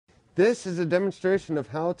This is a demonstration of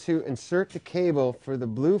how to insert the cable for the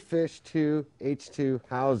BLuFISH 2 H2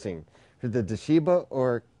 housing for the Toshiba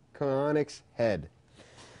or Konix head.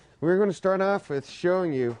 We're going to start off with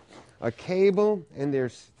showing you a cable, and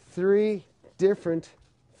there's 3 different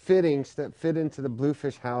fittings that fit into the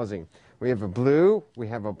BLuFISH housing. We have a blue, we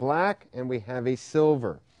have a black, and we have a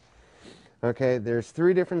silver. Okay, there's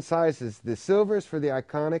 3 different sizes. The silver is for the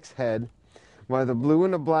Konix head, while the blue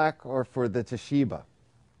and the black are for the Toshiba.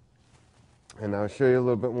 And I'll show you a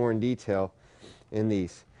little bit more in detail in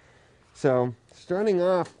these. So, starting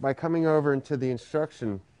off by coming over into the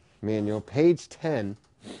instruction manual, page 10,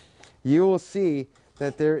 you will see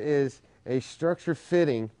that there is a structure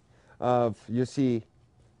fitting of, you see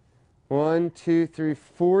 1, 2, 3,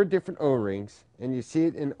 4 different O-rings, and you see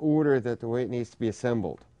it in order that the way it needs to be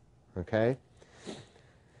assembled. Okay?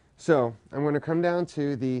 So, I'm going to come down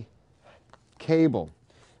to the cable.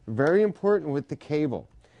 Very important with the cable.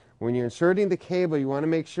 When you're inserting the cable, you want to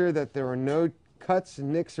make sure that there are no cuts,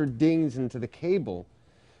 nicks, or dings into the cable,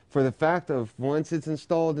 for the fact of once it's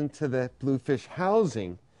installed into the BLuFISH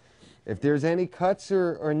housing, if there's any cuts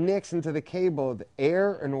or nicks into the cable, the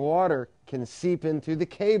air and water can seep into the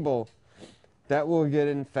cable. That will get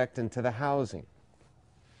infected into the housing.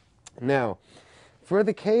 Now, for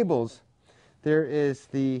the cables, there is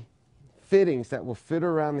the fittings that will fit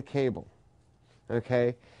around the cable.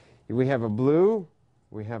 Okay, we have a blue,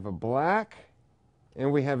 we have a black,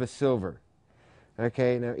 and we have a silver.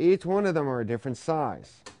 Okay, now each one of them are a different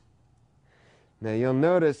size. Now you'll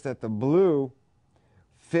notice that the blue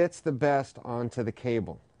fits the best onto the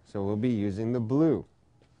cable, so we'll be using the blue.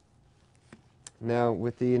 Now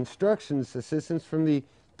with the instructions, assistance from the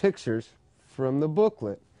pictures from the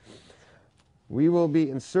booklet, we will be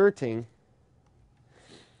inserting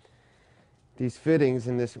these fittings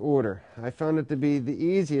in this order. I found it to be the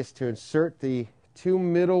easiest to insert the 2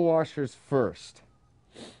 middle washers first.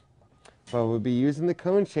 But we'll be using the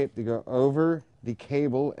cone shape to go over the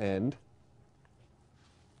cable end,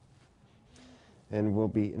 and we'll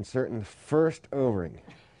be inserting the first O-ring.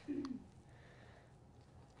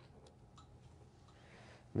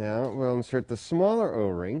 Now we'll insert the smaller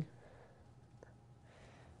O-ring.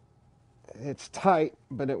 It's tight,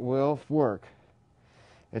 but it will work.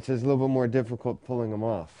 It's just a little bit more difficult pulling them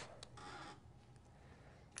off.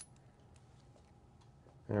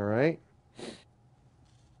 All right.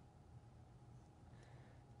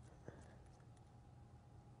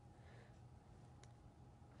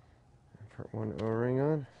 Put one O-ring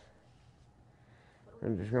on.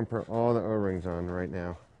 I'm just going to put all the O-rings on right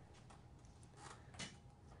now.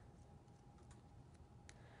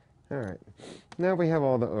 All right. Now we have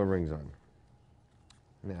all the O-rings on.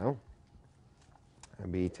 Now, I'll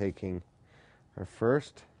be taking our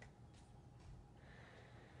first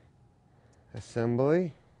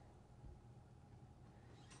assembly.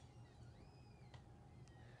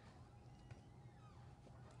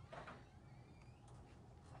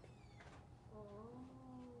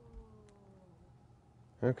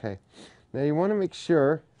 Okay, now you want to make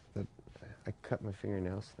sure that I cut my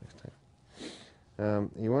fingernails next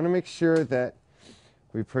time. You want to make sure that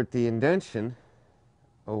we put the indentation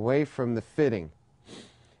away from the fitting.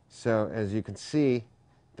 So as you can see,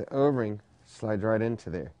 the O-ring slides right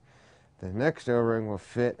into there. The next O-ring will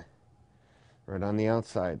fit right on the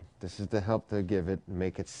outside. This is to help to give it,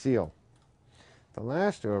 make it seal. The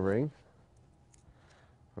last O-ring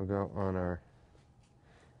will go on our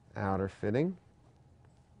outer fitting.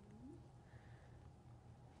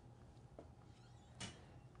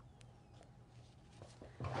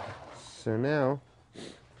 So now,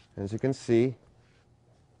 as you can see,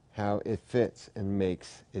 how it fits and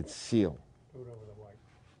makes it seal.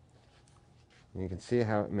 You can see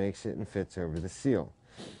how it makes it and fits over the seal.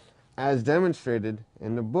 As demonstrated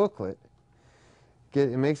in the booklet,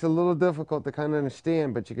 it makes it a little difficult to kind of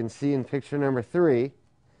understand, but you can see in picture number 3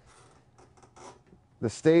 the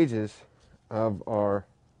stages of our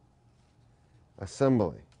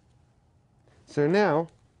assembly. So now,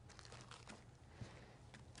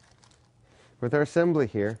 with our assembly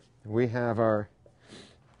here, we have our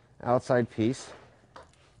outside piece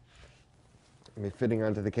be fitting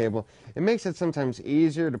onto the cable. It makes it sometimes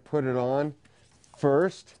easier to put it on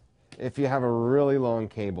first if you have a really long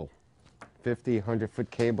cable. 50,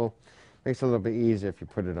 100-foot cable makes it a little bit easier if you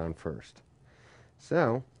put it on first.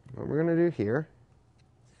 So what we're going to do here,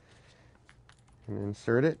 I'm going to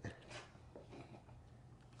insert it.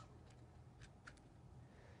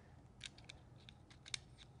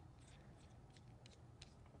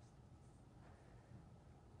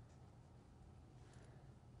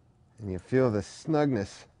 And you feel the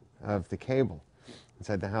snugness of the cable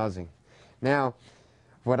inside the housing. Now,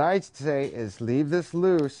 What I'd say is leave this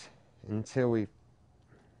loose until you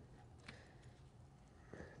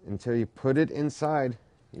put it inside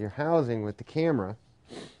your housing with the camera.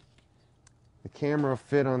 The camera will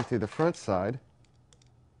fit onto the front side.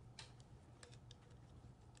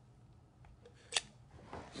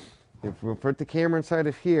 If we'll put the camera inside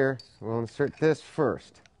of here, we'll insert this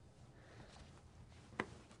first.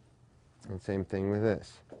 And same thing with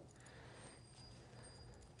this.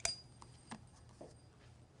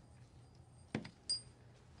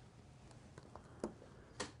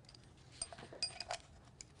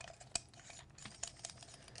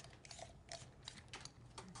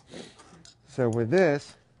 So with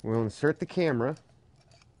this, we'll insert the camera.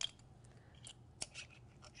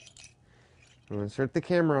 We'll insert the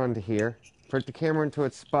camera onto here, put the camera into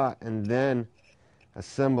its spot, and then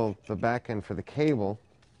assemble the back end for the cable.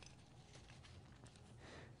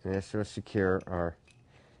 And this will secure our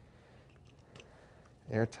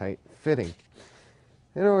airtight fitting.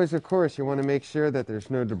 And always, of course, you want to make sure that there's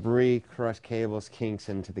no debris, crushed cables, kinks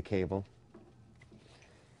into the cable.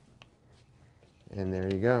 And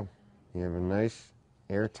there you go. You have a nice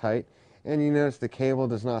airtight, and you notice the cable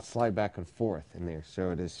does not slide back and forth in there,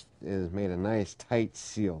 so it has made a nice tight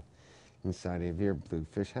seal inside of your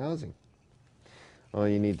BLuFISH housing. All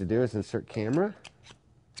you need to do is insert camera,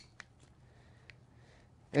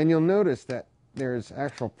 and you'll notice that there's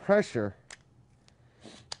actual pressure,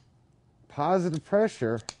 positive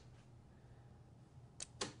pressure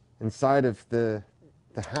inside of the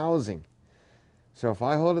housing. So if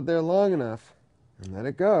I hold it there long enough and let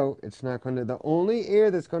it go, it's not going to, the only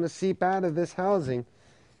air that's going to seep out of this housing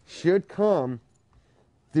should come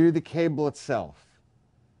through the cable itself.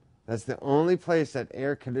 That's the only place that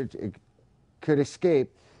air could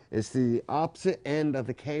escape, is the opposite end of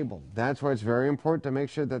the cable. That's why it's very important to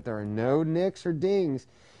make sure that there are no nicks or dings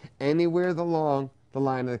anywhere along the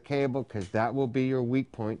line of the cable, because that will be your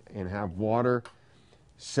weak point and have water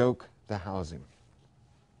soak the housing.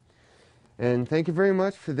 And thank you very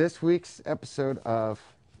much for this week's episode of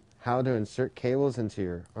how to insert cables into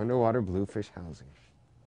your underwater BLuFISH housing.